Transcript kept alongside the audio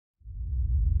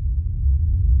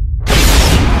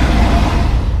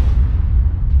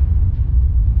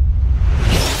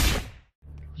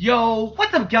Yo,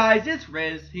 what's up guys, it's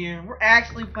Riz here. We're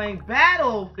actually playing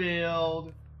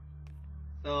Battlefield.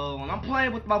 So, and I'm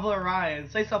playing with my boy Ryan.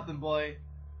 Say something, boy.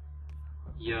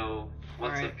 Yo,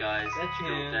 what's up guys? It's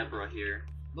Little Deborah here.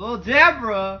 Little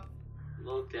Deborah?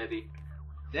 Little Debbie.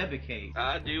 Debbie Cake.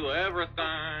 I do everything.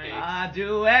 I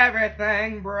do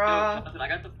everything, bruh. Yo, I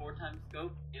got the 4x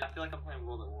scope, and I feel like I'm playing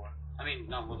World at War. I mean,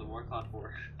 not World at War, COD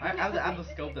 4. I have the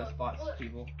scope that spots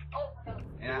people.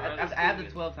 And I have the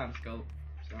 12x scope.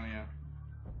 So yeah.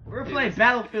 We're playing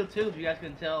Battlefield 2, if you guys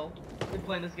can tell. We've been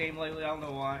playing this game lately, I don't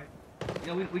know why. You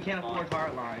know, we can't afford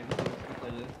hard lines, so let's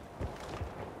play this.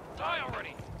 Die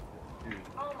already! Dude.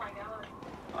 Oh my god.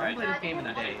 I play this game in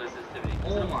a day. Sensitivity.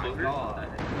 Oh my god.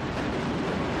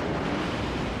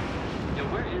 Yo,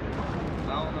 where is it?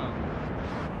 I don't know.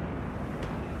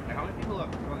 Like, how many people are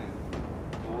playing?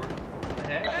 4. What the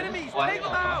heck? Enemies, take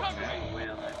them out! Way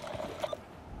down there.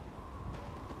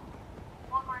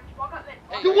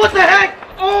 Dude, what the heck?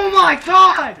 Oh my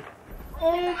god!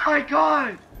 Oh my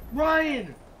god!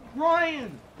 Ryan!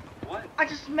 Ryan! What? I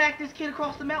just smacked this kid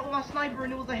across the map with my sniper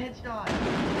and it was a headshot. Oh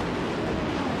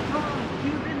my god, he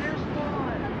was in their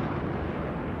spawn.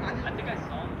 I think I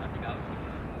saw him. I think I was.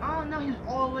 I don't know, he was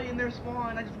all the way in their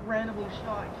spawn. I just randomly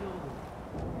shot and killed him.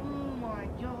 Oh my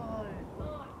god.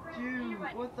 Dude,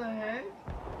 what the heck?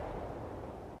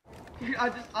 Dude, I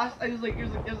was like,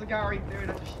 there's a guy right there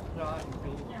and I just shot and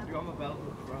killed him. Dude, I'm about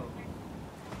to throw.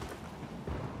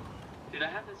 Dude, I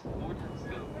have this 4x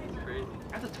scope. It's crazy.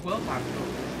 That's a 12x scope.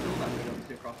 It's still not good to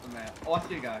see across the map. Oh, I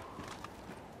see a guy.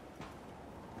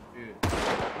 Dude, this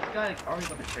guy already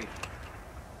got the trait.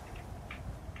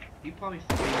 He probably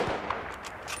sees me.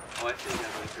 Oh, I see a guy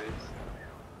by the crates.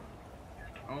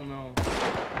 I don't know.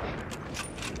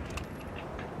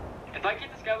 If I get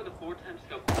this guy with a 4x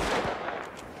scope,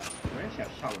 I actually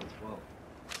got shot with a 12.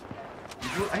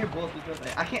 I hear bullets through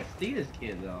the. I can't see this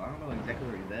kid though. I don't know exactly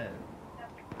where he's at.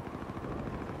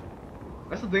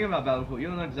 That's the thing about Battlefield. You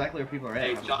don't know exactly where people are at.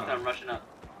 hey, John, I'm rushing up.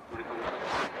 Wait,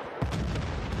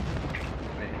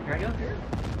 can I get up here?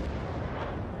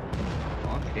 Oh,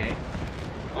 I'm scared.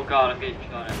 Oh god, I'm getting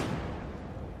shot at.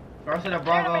 First at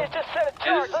Bravo. Hey,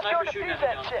 there's a sniper shooting at me,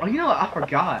 John. Oh, you know what? I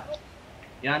forgot.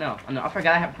 Yeah, I know. I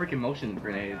forgot I have freaking motion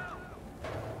grenades.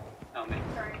 Oh, me.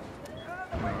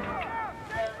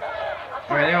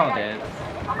 Alright, they're all dead.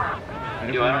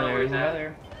 Yo, I don't know where he's at.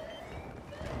 There's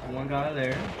one guy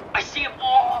there. I see him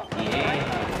all!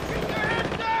 Yeah.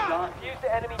 Use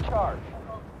the enemy charge.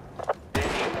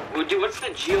 Well, dude, what's the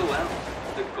GOL?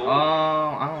 The gold?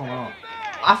 I don't know.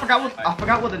 I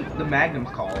forgot what the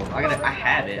Magnum's called. I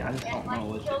have it. I just don't know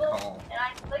what it's called.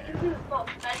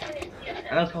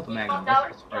 I know it's called the Magnum.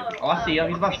 Oh, I see him.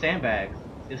 He's by sandbags.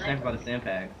 He's snapping by the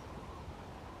sandbags.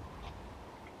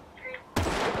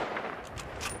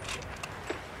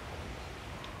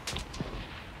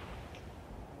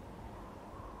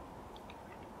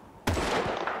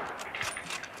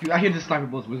 Dude, I hear this sniper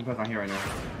bullets whizzing past my here right now.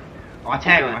 Oh, I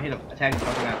tagged him. I hit him. I tagged him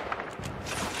fucking out.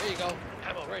 There you go.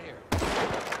 Ammo right here.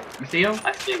 You see him?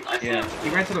 I see him. I see him. He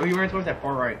ran towards that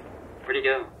far right. Where'd he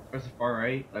go? Where's the far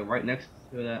right? Like right next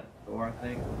to that door, I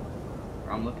think.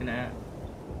 Where I'm looking at.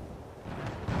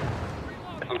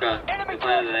 Oh god. He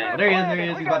planted an Oh, A. there he is. There he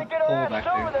is. He's about to pull back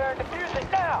there. there and defuse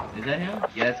it now. Is that him?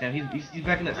 Yeah, that's him. He's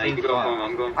back in that Hey, same you can go for him. spot.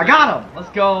 I'm going for I got him. Let's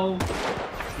go.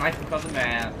 Sniper across the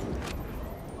map.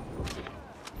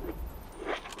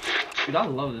 Dude, I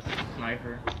love this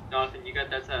sniper. Jonathan, you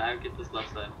got that side. I get this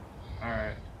left side.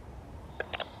 Alright.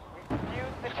 Use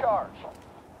the charge.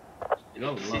 Dude, I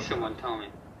love See it. someone tell me.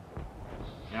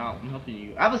 Yeah, I'm helping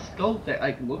you. I have a scope that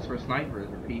like looks for snipers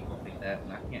or people like that,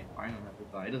 and I can't find them at the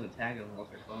time. It doesn't tag them unless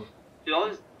they're close. Dude, all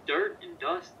this dirt and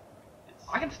dust. It's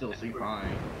I can still see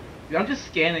fine. Dude, I'm just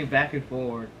scanning back and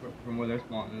forward from where they're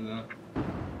spawning though.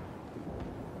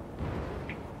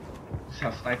 This is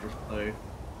how snipers play.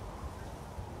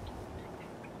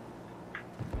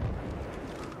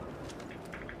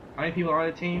 How many people are on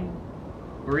the team?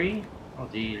 3? Oh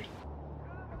geez.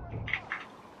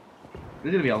 This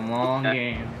is gonna be a long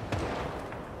game.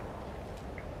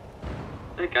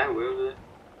 that guy way over there.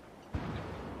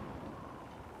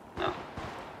 No.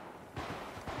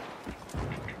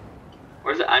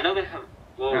 Where's it? I know they have.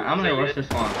 Whoa, I'm gonna rush it? their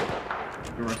spawn.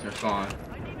 Rush their spawn.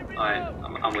 Alright,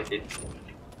 I'm with you.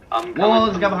 I'm Whoa, coming.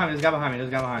 there's a guy behind me, there's a guy behind me, there's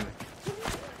a guy behind me.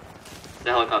 The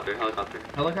helicopter. Helicopter?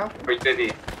 Or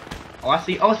UAV. Oh, I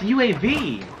see. Oh, it's a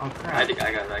UAV! Oh, crap.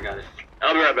 I got it.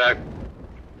 I'll be right back.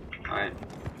 Alright.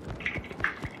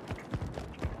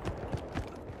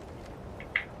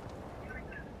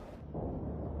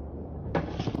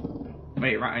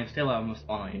 Wait, Ryan, stay alive, I'm gonna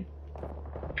spawn on you.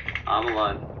 I'm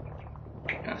alive.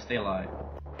 Yeah, stay alive.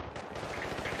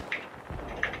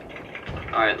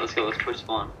 Alright, let's go. Let's push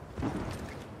spawn.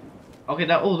 Okay,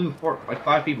 that will do like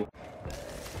 5 people.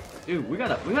 Dude, we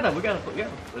gotta put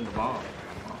the bomb.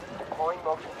 Deploying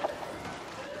motion.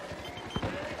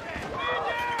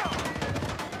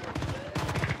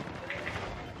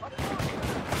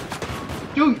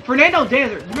 Dude, Fernando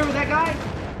Dancer, you remember that guy?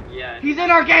 Yeah. He's in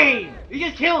our game! He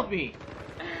just killed me!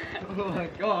 Oh my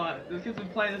god, this kid's been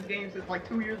playing this game since like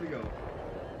 2 years ago.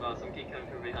 Wow, some kid coming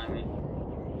from behind me.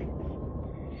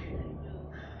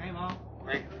 Hey, Mom.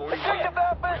 Like 40. Objective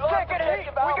Alpha, second heat.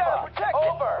 We gotta protect it.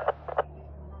 Over.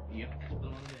 Yep, still on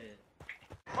the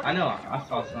bed. I know, I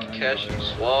saw something. Catch him,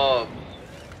 swab.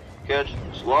 Catch him,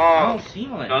 I swab. don't see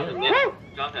one.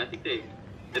 Jonathan, I think they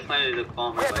planted a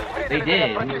bomb right by you. They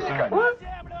did. We were sorry.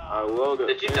 I woke up.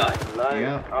 Did you die?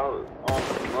 Yeah. I was on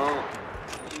the phone.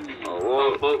 I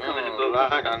woke boat coming to boat.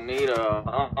 like I need a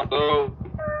boat.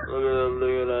 Look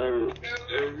at that.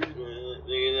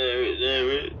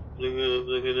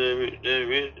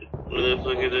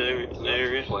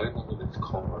 Playing under this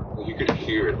car, you could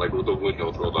hear it like with the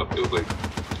windows rolled up. It was like,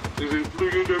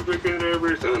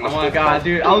 Oh my god,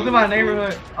 dude! I was in my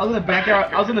neighborhood. I was in the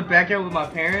backyard. I was in the backyard with my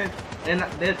parents, and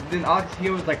then all I could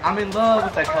hear was like, "I'm in love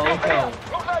with that Coco."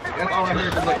 That's all I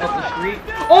heard from like up the street.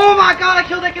 Oh my god! I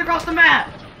killed that kid across the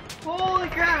map. Holy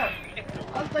crap!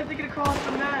 I was like thinking across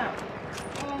the map.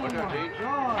 Oh my god!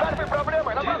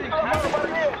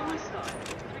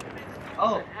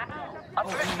 Oh. Oh,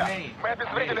 Manny.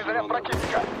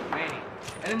 Manny.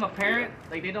 And then my parents,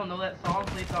 like, they don't know that song,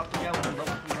 so they thought some guy was in love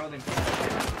with some girl named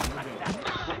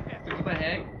What the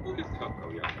heck? it's Coco,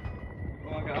 yeah. Oh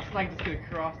my god, I was like just gonna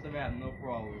cross the map, no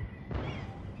problem.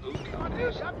 Who's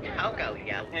Coco? Coco,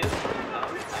 yeah. I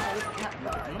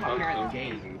know my parents are gay.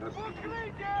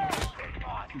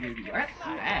 That's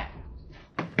sad.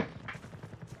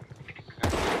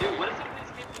 Dude, what is up with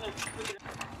this kid from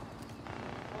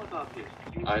What about this?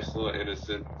 I saw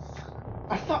innocence.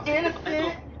 I saw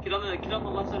innocent. Get on the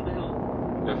left side of the hill.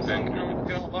 Defend.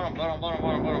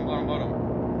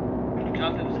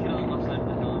 Jonathan, just get on the left side of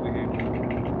the hill over here.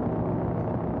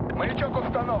 Маячок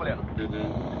установлен.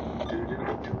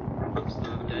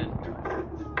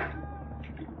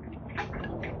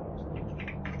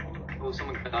 Oh,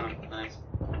 someone got him. Nice.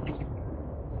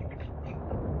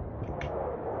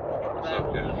 What's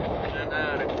up, dude?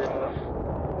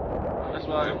 That's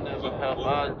why I never have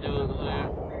I do it.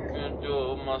 Do it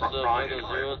with myself like a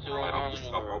 0 to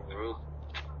 100.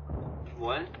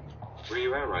 What? Where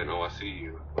you at right now? I see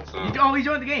you. What's up? Oh, he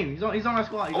joined the game. He's on my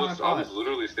squad. He's on my I squad. was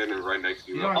literally standing right next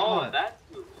to you. He's on our Oh, squad. that's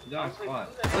who. He's on our squad.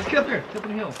 Let's get up here. Get up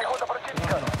in the hill.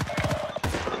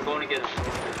 I'm going to get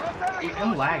him.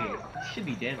 I'm lagging. He should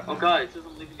be dead by now. Oh god, it says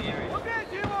I'm leaving the area.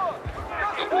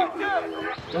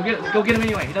 Let's go get him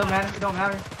anyway. It doesn't matter. It don't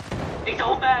matter. Hey,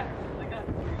 go back!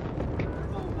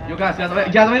 Yo, guys, let me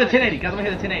hit the 1080. Guys, let me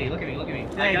hit the 1080. Look at me. Look at me.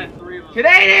 1080. I got 3 of them.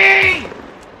 1080!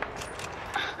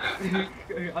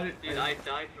 Dude, I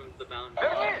died from the boundary. I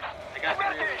got 3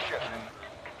 of them.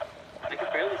 I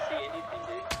could barely see anything,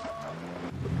 dude.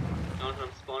 Jonathan,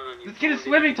 I'm spawning on you. This kid is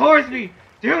swimming towards me.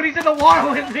 Dude, he's in the water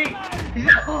with me. He's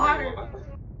in the water.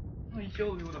 Oh, he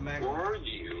killed me with a mag. Where are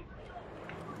you?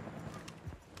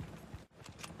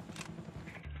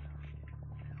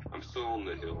 I'm still on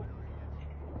the hill.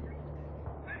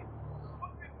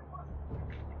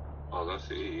 Oh, I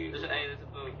see. There's a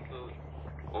boat.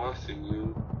 Oh, I see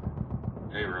you.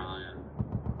 Hey, Ryan.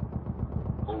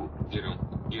 Oh, get him.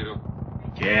 Get him.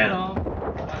 Get him.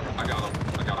 I got him.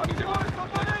 He's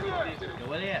in Yo,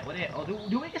 where they at? Oh,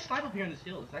 do we get snipe up here in this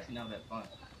hill? It's actually not that fun.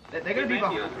 They're gonna be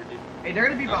behind. Hey, they're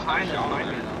gonna be behind us.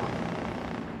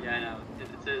 Yeah, I know. It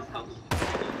says help.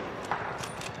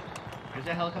 There's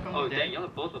that helicopter on Oh, the dang, deck. y'all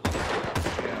have both of them.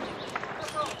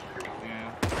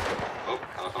 Yeah. Oh,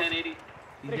 1080.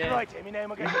 He's dead.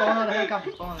 He's falling on the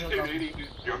helicopter. Oh,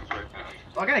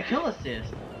 I got a kill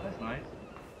assist. That's nice.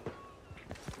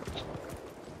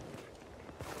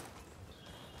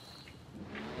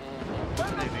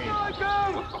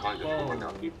 What's behind us? Whoa.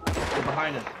 They're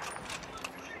behind us.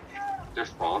 They're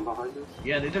spawn behind us?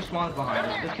 Yeah, they just spawned behind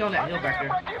us. Just killing that hill back there.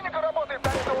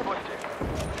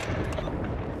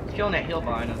 Just killing that hill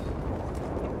behind us.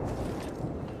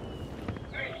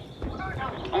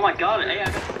 Oh my god, hey, I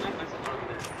got sniped by someone over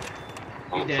there.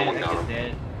 Oh, He's dead. someone That got kid's him.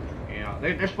 dead. Yeah,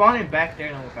 they're spawning back there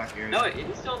in the back area. No,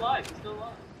 he's still alive.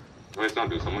 No, it's not,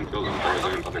 dude. Someone killed him. Or is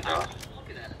there another guy?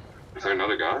 Looking at him. Is there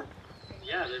another guy?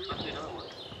 Yeah, there must be another one.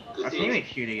 Our teammate's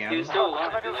shooting at He him. was still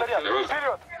alive.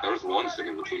 There was one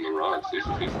sitting between the rocks. He's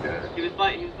dead. He was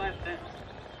by a fence.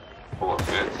 Oh, a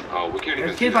fence. Oh, we can't There's even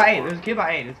a see kid that by 8. far. There's a kid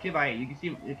by 8. There's a kid by 8. You can see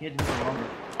the kid moving lumber.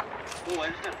 Oh, I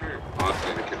just got hurt. Oh, I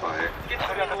see the kid by 8. Get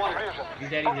in the water. He's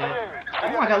dead. He's dead. Oh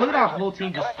my god, look at our whole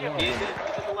team just Yeah, swarming. he's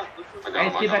at the left. Look for Hey,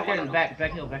 him, let's get back there in him. the back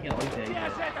hill, Oh, he's dead, he's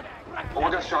dead. Oh,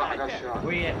 I got shot.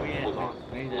 Where you at? Hold on.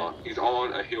 He's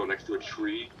on a hill next to a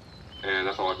tree, and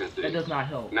that's all I can see. That does not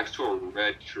help. Next to a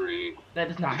red tree. That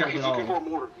does not help He's at looking for all. a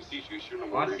mortar. He sees you shooting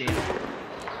a Oh, I mortar. see it.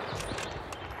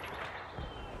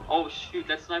 Oh shoot,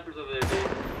 that sniper's over there, dude.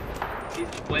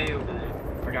 He's way over there.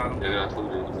 I got him. Yeah, I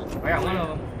told you. I got one of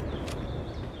them.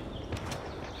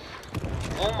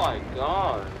 Oh my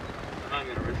god. I'm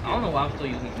not gonna risk it. I don't know why I'm still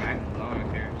using this magnum, but I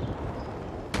don't care.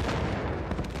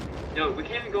 Yo, we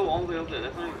can't even go all the way over there.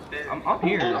 That's not even fair. I'm Oh, I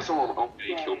here. saw him. Oh,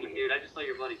 he killed me. Dude, I just saw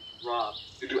your buddy Rob.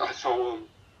 Dude, I saw him.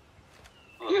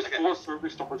 He has 4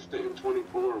 service stars to M24.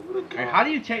 What a Hey, god. how do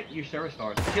you check your service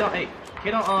stars? Get on,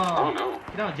 I don't know.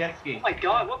 get on a jet ski. Oh my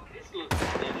god, what pistol is this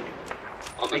thing?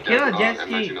 Oh, Hey, get on a jet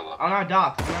ski on our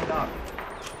docks,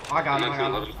 Oh, I got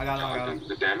him.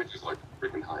 The damage is like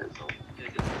freaking high as hell. Yeah,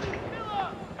 get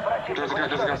some- There's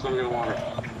a guy swimming in the water.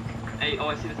 Hey, oh,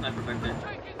 I see the sniper back there.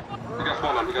 The guy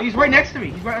spawned on. He's right next to me.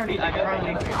 He's right underneath me. I got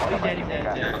him. He's dead. He's dead.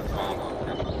 Yeah, he spawned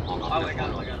on. Oh, I got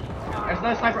him. There's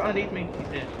another sniper underneath me. He's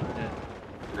dead.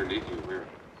 Underneath you, where?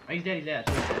 Oh, he's dead. He's dead.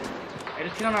 Hey,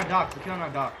 just get on our docks. Me?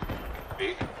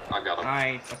 I got him.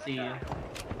 Nice. I see you.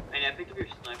 Hey, I picked up your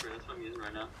sniper. That's what I'm using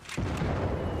right now.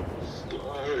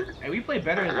 Slag. Hey, we play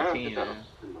better as a team, Get that man.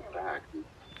 in the back.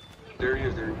 There he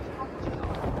is.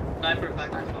 Sniper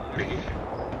back there.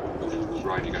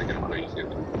 Ryan, you gotta get him. No, you see him.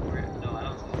 No, I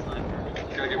don't see the sniper.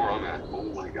 You gotta get where I'm at. Oh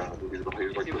my god. He's Is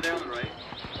he over there on the right?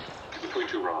 between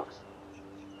 2 rocks.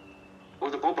 Oh,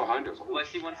 there's a boat behind us. Oh, I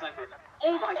see one sniper.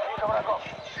 Oh my god!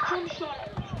 Some shot!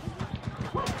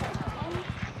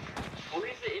 Oh,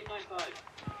 he's the M95.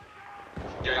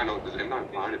 Yeah, I know. There's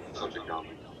M95 if the subject down.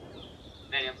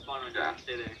 Manny, I'm spawning on you. Yeah.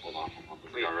 Stay there. Hold on.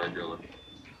 We got regular.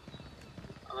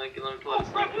 I'm like, let me pull out a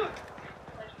sniper.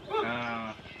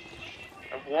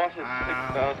 I've watched it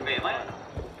 6,000 Wait, am I?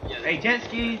 Yeah. Hey, jet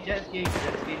ski. Hey,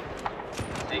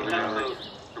 can I reload?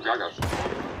 I got some.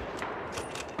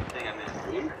 Dang, I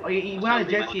missed. Oh, you went on a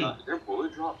jet ski. Their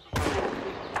bullet drops.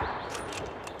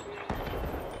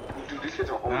 Dude, these kids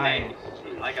are all Nice.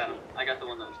 I got him. I got the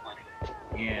one that was flying.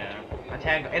 Yeah. I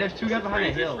tagged. Hey, there's 2 guys behind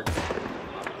the hill.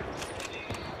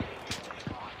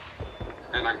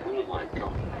 And oh my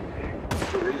god.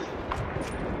 Where is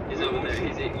he? He's over there.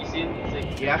 You see him?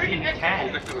 Yeah, I see him Oh,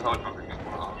 tagged. next to the helicopter.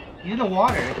 He's in the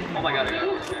water. Oh my god, I got him.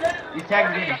 He's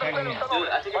tagged again. Dude,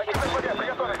 I think I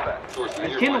can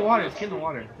It's kid in the water. It's kid in the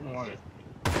water. Oh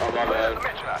my bad.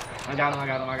 I got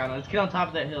him. Let's get on top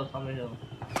of that hill.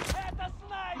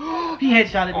 He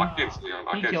headshotted Oh, I me. can't see him.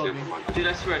 I He can't see killed him. me. from my- Dude,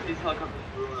 I swear, these helicopters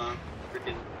ruin a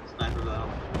freaking sniper battle.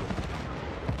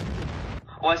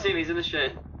 Oh, I see him. He's in the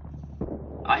shed.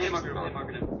 I hit marker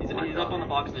him. He's up on the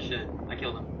box in the shed. I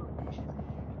killed him.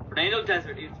 Fernando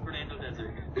Desert. He's Fernando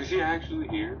Desert. Is he actually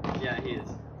here? Yeah, he is.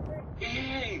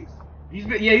 He's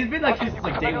been like since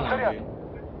like day 1, dude.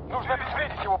 Нужно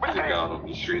обезвредить его I got быстрее. him.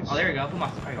 He's straight. Oh, there we go. Put my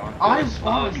spike on. Oh, I just Oh,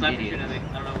 spawned, you sniper shooting idiot. at me.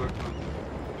 I don't know where from.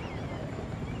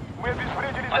 Мы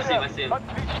обезвредили I see him. заряд.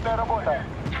 Отличная работа.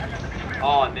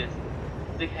 Oh, I missed.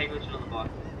 Big hang glitching on the box.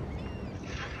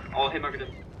 Oh, hit marker him.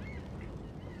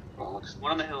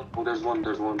 One on the hill. Oh, there's one.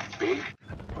 Big.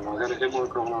 Oh, I got a hit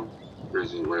marker on him. Where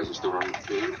is he? Still running?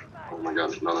 Big. Oh my god,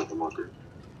 there's another hit marker.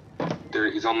 There,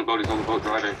 he's on the boat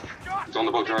driving.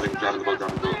 Driving the boat.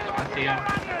 I see him.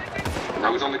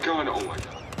 Now he's on the gun. Oh my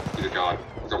god. He's a god.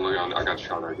 He's on the gun. I got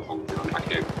shot at. He's on the gun. I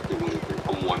can't do anything.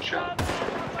 I'm 1 shot.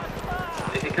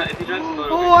 If he drives the boat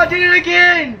Oh, over I did it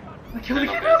again! I killed it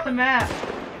across the map.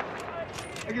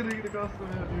 I killed it across the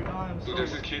map, dude. I am So so...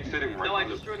 there's this kid sitting right No, I on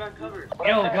the... destroyed our cover.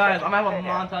 Yo, guys, I'm gonna have a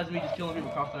montage of me just killing people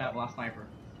across the map while I sniper.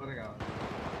 Swear to God.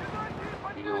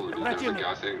 You know, there's a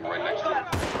guy sitting right next to him.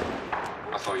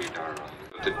 I saw you die,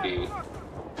 Ryan. To be...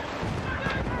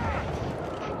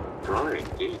 Ryan,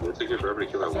 dude, it'll take you forever to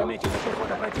kill that one kid.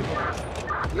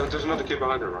 No, there's another kid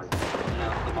behind her, Ryan. No,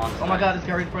 the monster. Oh my God, this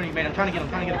guy right in front of you, man. I'm trying to get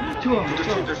him. 2 of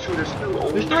them. There's two.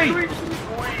 Oh, There's 3.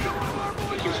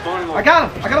 He keeps spawning on... I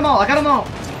got him. Let's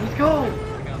go.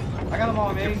 I got them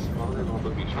all, man. Spawning on the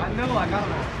beach. I know, I got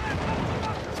them all.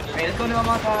 Hey, let's go into my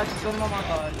montage. I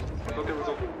thought there was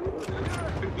over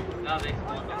No, they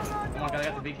spawned on. Oh my God, I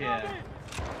got the big head.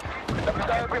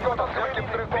 Наблюдаю пехоту с легким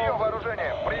стрелковым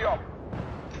вооружением. Прием.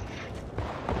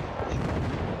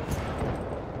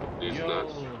 He's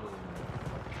nuts.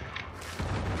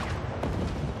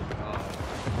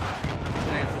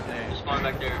 Spawn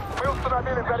back there. Мы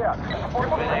установили заряд.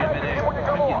 Ему не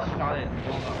никого.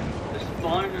 They're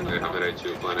spawning in They the have it at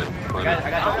you, planet. I got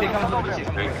this kid coming to the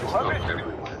Thank you, stuff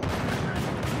everywhere.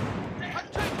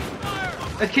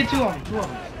 Let's get 2 of them.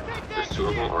 There's two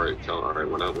of them. Alright,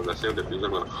 when I say the defuse,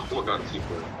 I'm gonna. Oh my god, T4.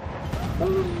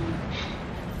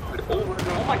 Oh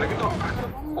my god,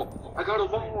 I got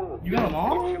them all. You got them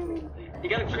all? You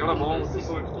gotta I got them all with this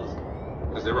one.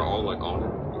 Because they were all like on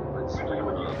it.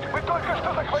 We только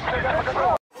что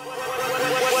захватили